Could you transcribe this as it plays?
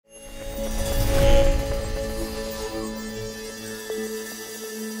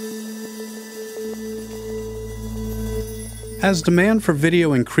As demand for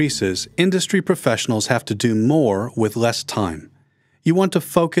video increases, industry professionals have to do more with less time. You want to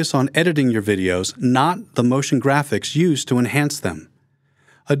focus on editing your videos, not the motion graphics used to enhance them.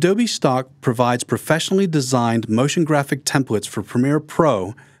 Adobe Stock provides professionally designed motion graphic templates for Premiere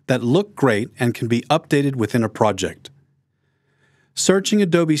Pro that look great and can be updated within a project. Searching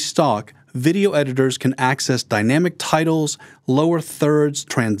Adobe Stock, video editors can access dynamic titles, lower thirds,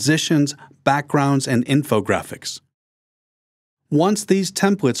 transitions, backgrounds, and infographics. Once these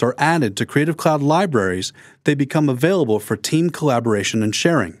templates are added to Creative Cloud libraries, they become available for team collaboration and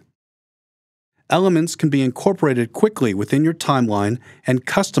sharing. Elements can be incorporated quickly within your timeline and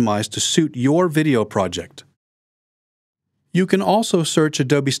customized to suit your video project. You can also search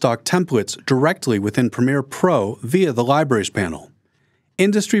Adobe Stock templates directly within Premiere Pro via the Libraries panel.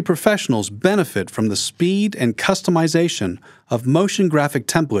 Industry professionals benefit from the speed and customization of motion graphic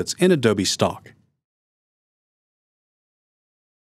templates in Adobe Stock.